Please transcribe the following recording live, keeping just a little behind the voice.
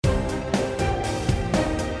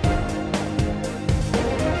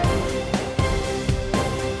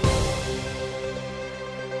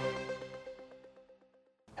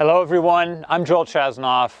Hello everyone, I'm Joel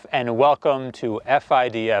Chasnoff and welcome to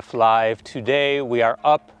FIDF Live. Today we are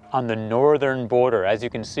up on the northern border. As you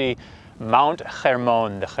can see, Mount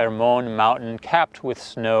Hermon, the Hermon mountain capped with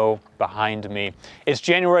snow behind me. It's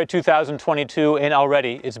January 2022 and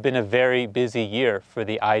already it's been a very busy year for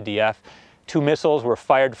the IDF. 2 missiles were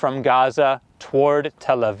fired from Gaza toward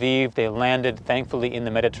Tel Aviv. They landed thankfully in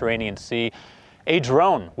the Mediterranean Sea. A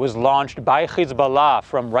drone was launched by Hezbollah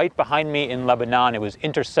from right behind me in Lebanon. It was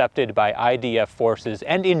intercepted by IDF forces.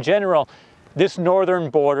 And in general, this northern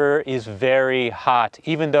border is very hot,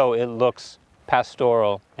 even though it looks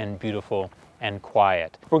pastoral and beautiful and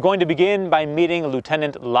quiet. We're going to begin by meeting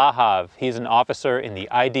Lieutenant Lahav. He's an officer in the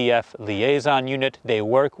IDF Liaison Unit. They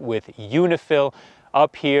work with UNIFIL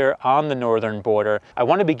up here on the northern border. I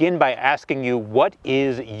want to begin by asking you, what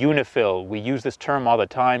is UNIFIL? We use this term all the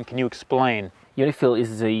time. Can you explain? UNIFIL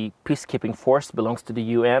is a peacekeeping force, belongs to the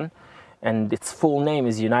UN, and its full name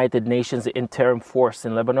is United Nations Interim Force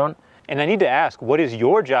in Lebanon. And I need to ask, what is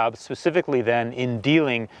your job specifically then in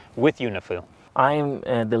dealing with UNIFIL? I'm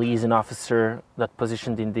the liaison officer that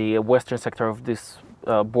positioned in the western sector of this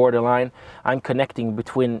borderline. I'm connecting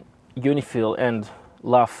between UNIFIL and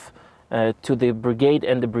Lahav to the brigade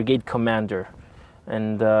and the brigade commander,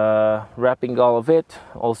 and wrapping all of it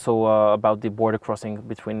also about the border crossing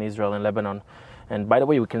between Israel and Lebanon. And by the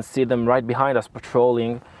way, we can see them right behind us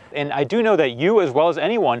patrolling. And I do know that you, as well as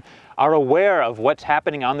anyone, are aware of what's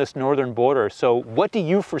happening on this northern border. So what do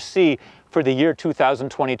you foresee for the year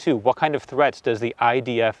 2022? What kind of threats does the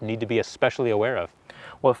IDF need to be especially aware of?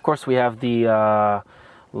 Well, of course, we have the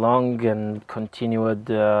long and continued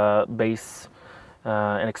base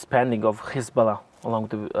and expanding of Hezbollah along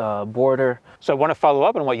the border. So I want to follow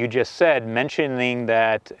up on what you just said, mentioning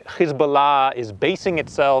that Hezbollah is basing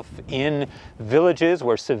itself in villages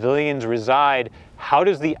where civilians reside. How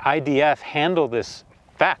does the IDF handle this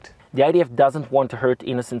fact? The IDF doesn't want to hurt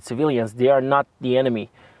innocent civilians. They are not the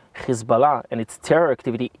enemy. Hezbollah and its terror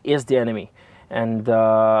activity is the enemy. And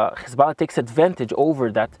Hezbollah takes advantage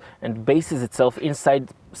over that and bases itself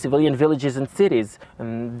inside civilian villages and cities.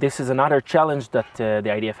 And this is another challenge that the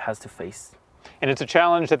IDF has to face. And it's a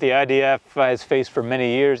challenge that the IDF has faced for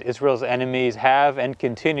many years. Israel's enemies have and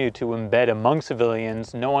continue to embed among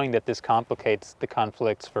civilians, knowing that this complicates the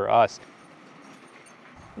conflicts for us.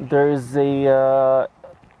 There is a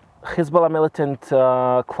Hezbollah militant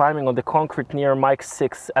climbing on the concrete near Mike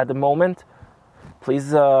 6 at the moment.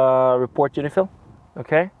 Please report UNIFIL,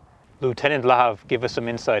 okay? Lieutenant Lahav, give us some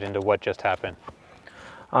insight into what just happened.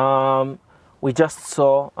 We just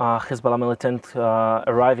saw Hezbollah militant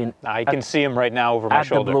arriving. I can see him right now over my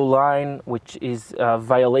shoulder. At the blue line, which is a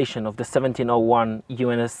violation of the 1701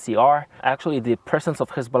 UNSCR. Actually, the presence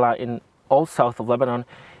of Hezbollah in all south of Lebanon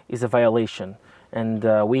is a violation. And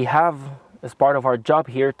we have, as part of our job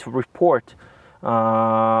here, to report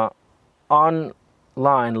online,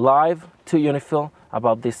 live to UNIFIL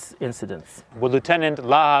about these incidents. Well, Lieutenant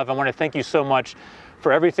Lahav, I want to thank you so much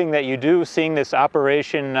for everything that you do, seeing this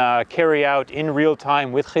operation carry out in real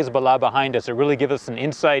time with Hezbollah behind us. It really gives us an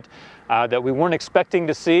insight that we weren't expecting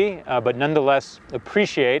to see, but nonetheless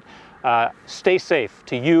appreciate. Stay safe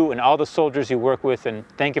to you and all the soldiers you work with, and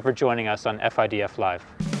thank you for joining us on FIDF Live.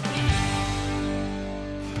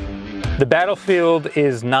 The battlefield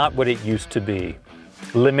is not what it used to be.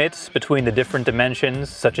 Limits between the different dimensions,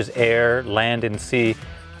 such as air, land, and sea,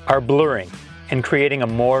 are blurring and creating a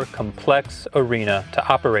more complex arena to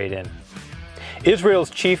operate in. Israel's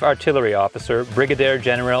chief artillery officer, Brigadier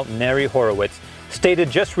General Neri Horowitz, stated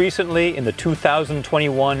just recently in the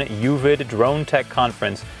 2021 UVID Drone Tech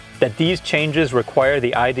Conference that these changes require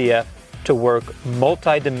the IDF to work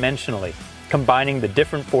multidimensionally, combining the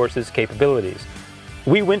different forces' capabilities.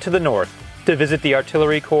 We went to the north to visit the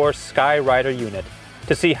Artillery Corps Sky Rider unit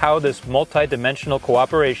to see how this multidimensional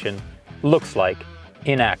cooperation looks like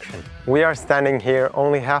in action. We are standing here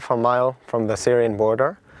only half a mile from the Syrian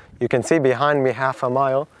border. You can see behind me half a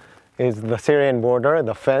mile is the Syrian border,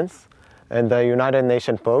 the fence, and the United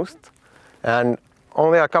Nations post. And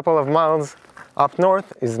only a couple of miles up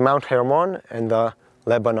north is Mount Hermon and the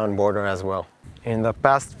Lebanon border as well. In the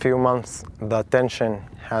past few months, the tension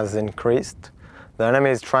has increased. The enemy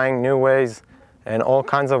is trying new ways and all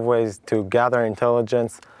kinds of ways to gather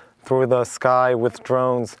intelligence through the sky with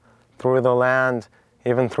drones, through the land,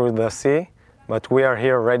 even through the sea, but we are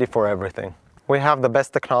here ready for everything. We have the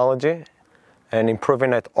best technology and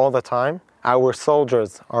improving it all the time. Our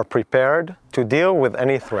soldiers are prepared to deal with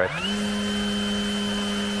any threat.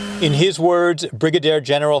 In his words, Brigadier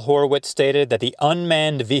General Horowitz stated that the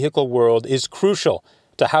unmanned vehicle world is crucial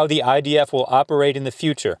to how the IDF will operate in the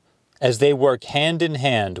future, as they work hand in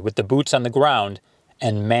hand with the boots on the ground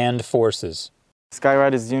and manned forces.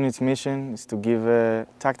 Skyrider's unit's mission is to give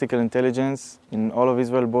tactical intelligence in all of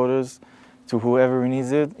Israel borders to whoever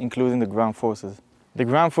needs it, including the ground forces. The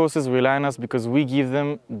ground forces rely on us because we give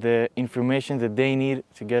them the information that they need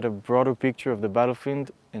to get a broader picture of the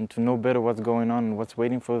battlefield and to know better what's going on and what's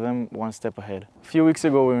waiting for them one step ahead. A few weeks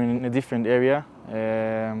ago, we were in a different area.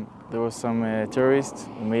 There were some terrorists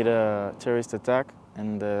who made a terrorist attack,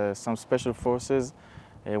 and some special forces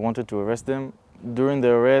wanted to arrest them. During the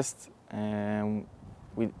arrest,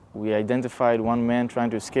 we identified one man trying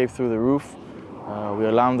to escape through the roof. We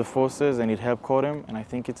alarmed the forces and it helped caught him, and I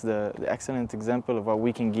think it's the excellent example of what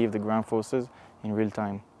we can give the ground forces in real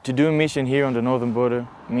time. To do a mission here on the northern border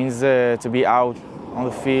means to be out on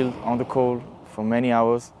the field, on the cold, for many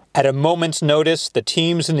hours. At a moment's notice, the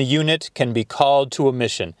teams in the unit can be called to a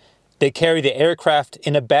mission. They carry the aircraft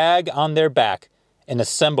in a bag on their back and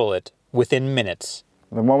assemble it within minutes.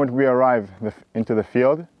 The moment we arrive into the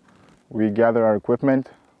field, we gather our equipment,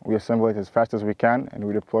 we assemble it as fast as we can, and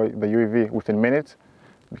we deploy the UAV within minutes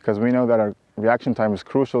because we know that our reaction time is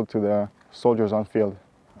crucial to the soldiers on field.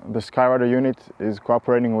 The Skyrider unit is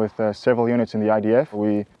cooperating with several units in the IDF.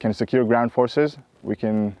 We can secure ground forces. We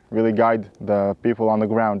can really guide the people on the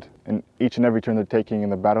ground in each and every turn they're taking in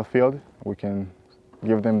the battlefield. We can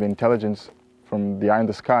give them the intelligence from the eye in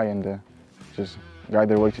the sky and just guide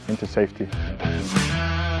their way into safety.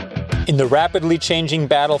 In the rapidly changing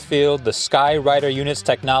battlefield, the Skyrider unit's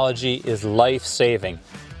technology is life-saving,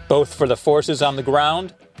 both for the forces on the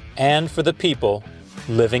ground and for the people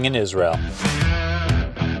living in Israel.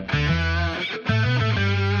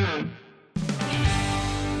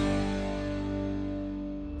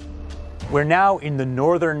 We're now in the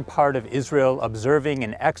northern part of Israel observing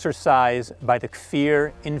an exercise by the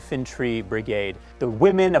Kfir Infantry Brigade. The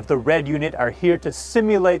women of the Red Unit are here to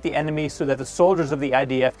simulate the enemy so that the soldiers of the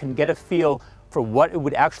IDF can get a feel for what it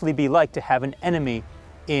would actually be like to have an enemy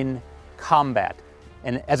in combat.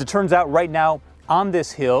 And as it turns out right now, on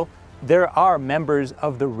this hill, there are members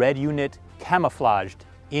of the Red Unit camouflaged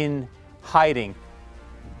in hiding.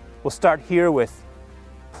 We'll start here with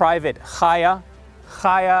Private Chaya.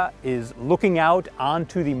 Chaya is looking out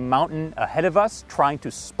onto the mountain ahead of us, trying to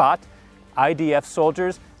spot IDF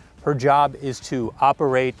soldiers. Her job is to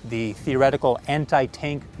operate the theoretical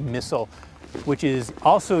anti-tank missile, which is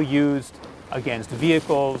also used against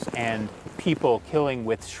vehicles and people, killing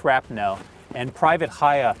with shrapnel. And Private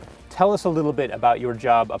Chaya, tell us a little bit about your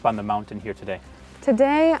job up on the mountain here today.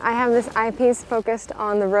 Today, I have this eyepiece focused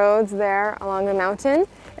on the roads there along the mountain.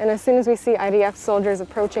 And as soon as we see IDF soldiers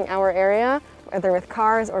approaching our area, whether with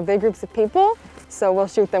cars or big groups of people, so we'll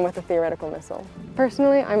shoot them with a theoretical missile.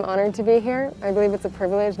 Personally, I'm honored to be here. I believe it's a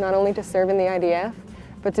privilege not only to serve in the IDF,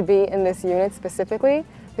 but to be in this unit specifically,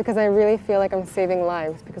 because I really feel like I'm saving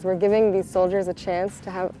lives, because we're giving these soldiers a chance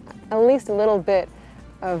to have at least a little bit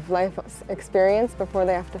of life experience before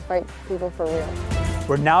they have to fight people for real.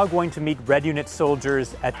 We're now going to meet Red Unit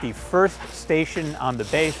soldiers at the first station on the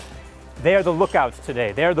base. They are the lookouts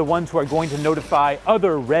today. They're the ones who are going to notify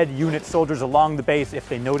other Red Unit soldiers along the base if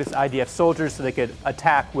they notice IDF soldiers so they could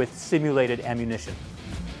attack with simulated ammunition.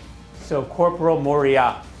 So Corporal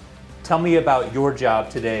Moria, tell me about your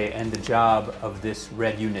job today and the job of this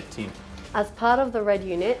Red Unit team. As part of the Red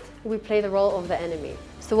Unit, we play the role of the enemy.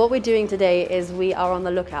 So what we're doing today is we are on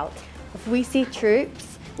the lookout. If we see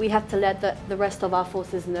troops, we have to let the rest of our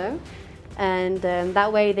forces know, and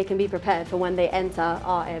that way they can be prepared for when they enter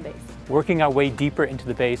our airbase. Working our way deeper into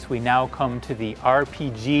the base, we now come to the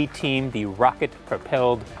RPG team, the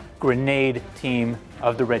rocket-propelled grenade team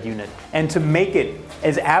of the Red Unit. And to make it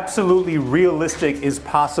as absolutely realistic as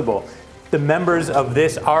possible, the members of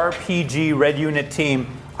this RPG Red Unit team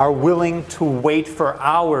are willing to wait for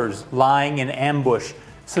hours lying in ambush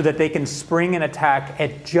so that they can spring an attack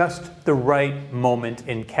at just the right moment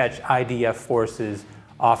and catch IDF forces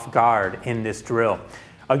off guard in this drill.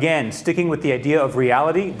 Again, sticking with the idea of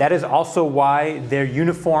reality, that is also why their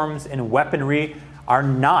uniforms and weaponry are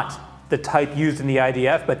not the type used in the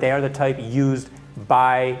IDF, but they are the type used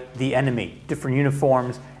by the enemy. Different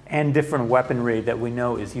uniforms and different weaponry that we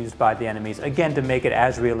know is used by the enemies, again, to make it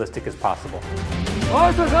as realistic as possible.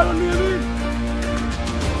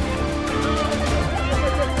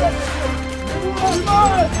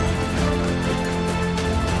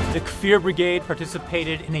 The Kfir Brigade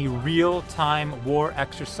participated in a real-time war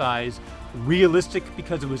exercise, realistic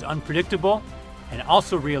because it was unpredictable, and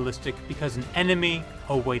also realistic because an enemy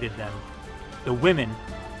awaited them, the women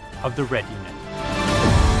of the Red Unit.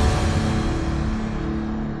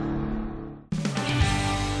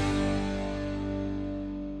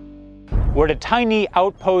 We're at a tiny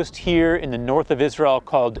outpost here in the north of Israel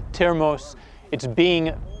called Termos. It's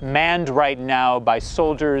being manned right now by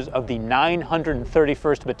soldiers of the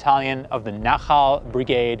 931st Battalion of the Nachal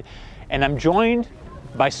Brigade, and I'm joined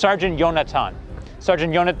by Sergeant Yonatan.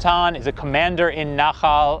 Sergeant Yonatan is a commander in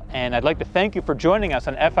Nachal, and I'd like to thank you for joining us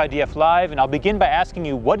on FIDF Live, and I'll begin by asking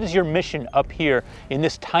you, what is your mission up here in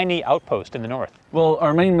this tiny outpost in the north? Well,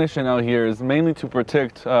 our main mission out here is mainly to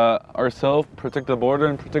protect ourselves, protect the border,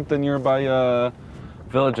 and protect the nearby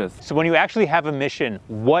villages. So when you actually have a mission,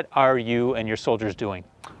 what are you and your soldiers doing?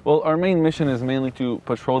 Well, our main mission is mainly to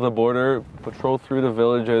patrol the border, patrol through the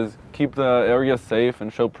villages, keep the area safe,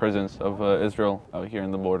 and show presence of Israel out here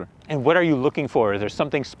in the border. And what are you looking for? Is there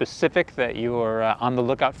something specific that you are on the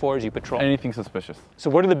lookout for as you patrol? Anything suspicious. So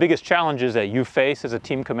what are the biggest challenges that you face as a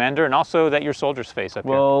team commander and also that your soldiers face up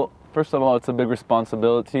here? Well, first of all, it's a big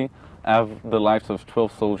responsibility. I have the lives of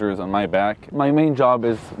 12 soldiers on my back. My main job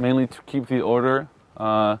is mainly to keep the order,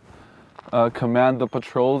 command the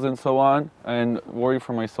patrols and so on, and worry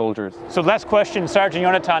for my soldiers. So last question, Sergeant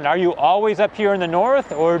Yonatan, are you always up here in the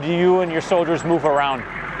north, or do you and your soldiers move around?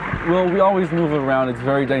 Well, we always move around. It's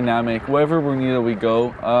very dynamic. Wherever we're needed, we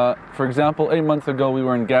go. For example, 8 months ago, we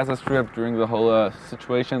were in Gaza Strip during the whole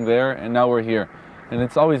situation there, and now we're here. And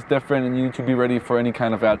it's always different, and you need to be ready for any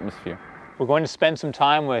kind of atmosphere. We're going to spend some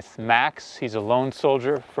time with Max. He's a lone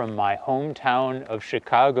soldier from my hometown of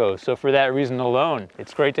Chicago. So for that reason alone,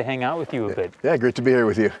 it's great to hang out with you a bit. Yeah, great to be here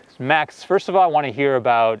with you. Max, first of all, I want to hear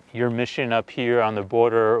about your mission up here on the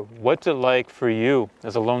border. What's it like for you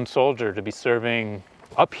as a lone soldier to be serving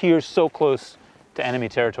up here so close to enemy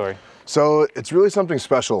territory? So it's really something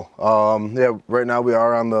special. Yeah, right now we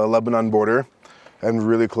are on the Lebanon border and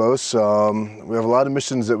really close. We have a lot of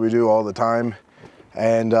missions that we do all the time.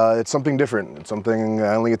 And it's something different. It's something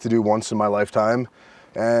I only get to do once in my lifetime.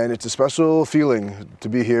 And it's a special feeling to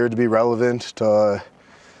be here, to be relevant, to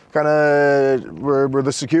kind of, we're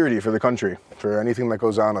the security for the country, for anything that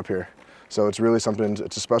goes on up here. So it's really something,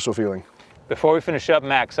 it's a special feeling. Before we finish up,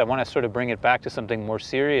 Max, I want to sort of bring it back to something more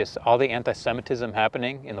serious. All the anti-Semitism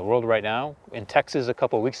happening in the world right now. In Texas a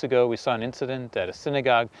couple of weeks ago, we saw an incident at a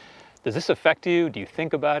synagogue. Does this affect you? Do you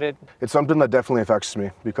think about it? It's something that definitely affects me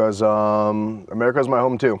because America is my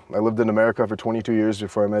home too. I lived in America for 22 years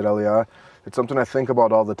before I made Aliyah. It's something I think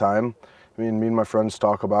about all the time. Me and my friends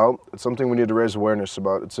talk about. It's something we need to raise awareness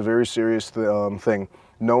about. It's a very serious thing.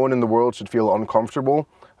 No one in the world should feel uncomfortable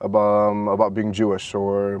about being Jewish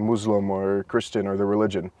or Muslim or Christian or their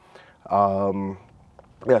religion.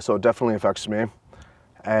 Yeah, so it definitely affects me.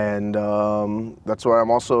 And that's why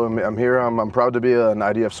I'm here. I'm proud to be an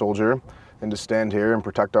IDF soldier and to stand here and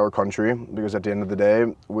protect our country, because at the end of the day,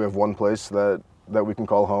 we have one place that we can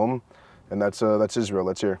call home, and that's Israel.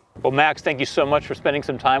 That's here. Well, Max, thank you so much for spending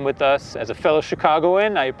some time with us. As a fellow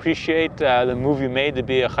Chicagoan, I appreciate the move you made to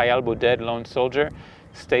be a Chayal Boded lone soldier.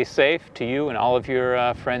 Stay safe to you and all of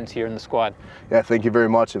your friends here in the squad. Yeah, thank you very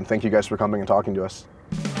much, and thank you guys for coming and talking to us.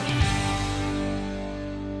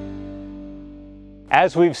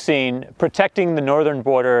 As we've seen, protecting the northern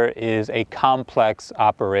border is a complex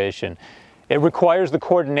operation. It requires the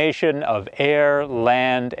coordination of air,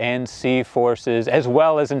 land, and sea forces, as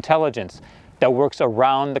well as intelligence that works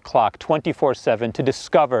around the clock 24/7 to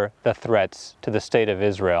discover the threats to the state of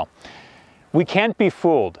Israel. We can't be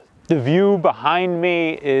fooled. The view behind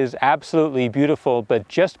me is absolutely beautiful, but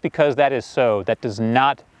just because that is so, that does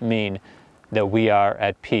not mean that we are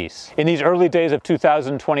at peace. In these early days of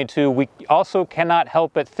 2022, we also cannot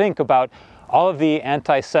help but think about all of the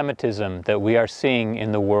anti-Semitism that we are seeing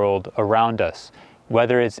in the world around us,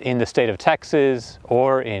 whether it's in the state of Texas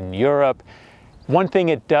or in Europe. One thing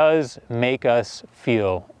it does make us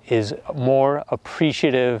feel is more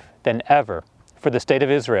appreciative than ever for the state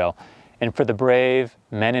of Israel and for the brave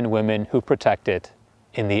men and women who protect it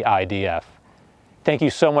in the IDF. Thank you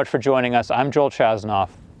so much for joining us. I'm Joel Chasnoff,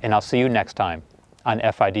 and I'll see you next time on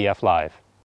FIDF Live.